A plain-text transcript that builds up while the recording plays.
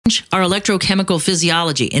our electrochemical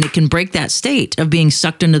physiology, and it can break that state of being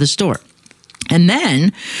sucked into the store. And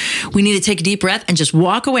then we need to take a deep breath and just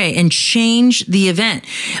walk away and change the event.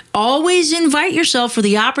 Always invite yourself for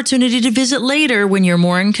the opportunity to visit later when you're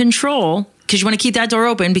more in control, because you want to keep that door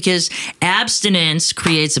open, because abstinence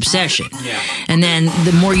creates obsession. Yeah. And then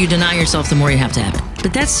the more you deny yourself, the more you have to have it.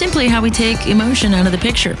 But that's simply how we take emotion out of the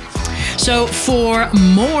picture. So for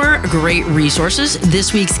more great resources,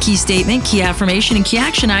 this week's key statement, key affirmation, and key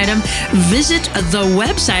action item, visit the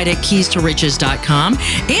website at keys-to-riches.com.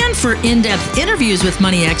 And for in-depth interviews with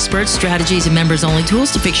money experts, strategies, and members-only tools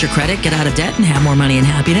to fix your credit, get out of debt, and have more money and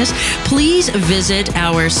happiness, please visit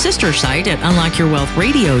our sister site at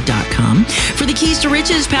unlockyourwealthradio.com. For the Keys to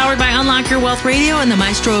Riches, powered by Unlock Your Wealth Radio and the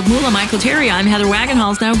maestro of Moolah, Michael Terry, I'm Heather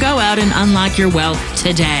Wagenhals. Now go out and unlock your wealth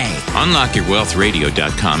today.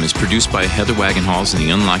 UnlockYourWealthRadio.com is produced by Heather Wagenhals and the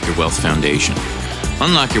Unlock Your Wealth Foundation.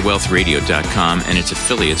 UnlockYourWealthRadio.com and its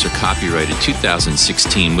affiliates are copyrighted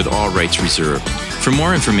 2016 with all rights reserved. For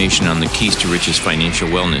more information on the Keys to Riches Financial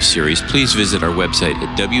Wellness Series, please visit our website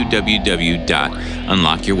at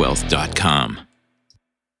www.unlockyourwealth.com.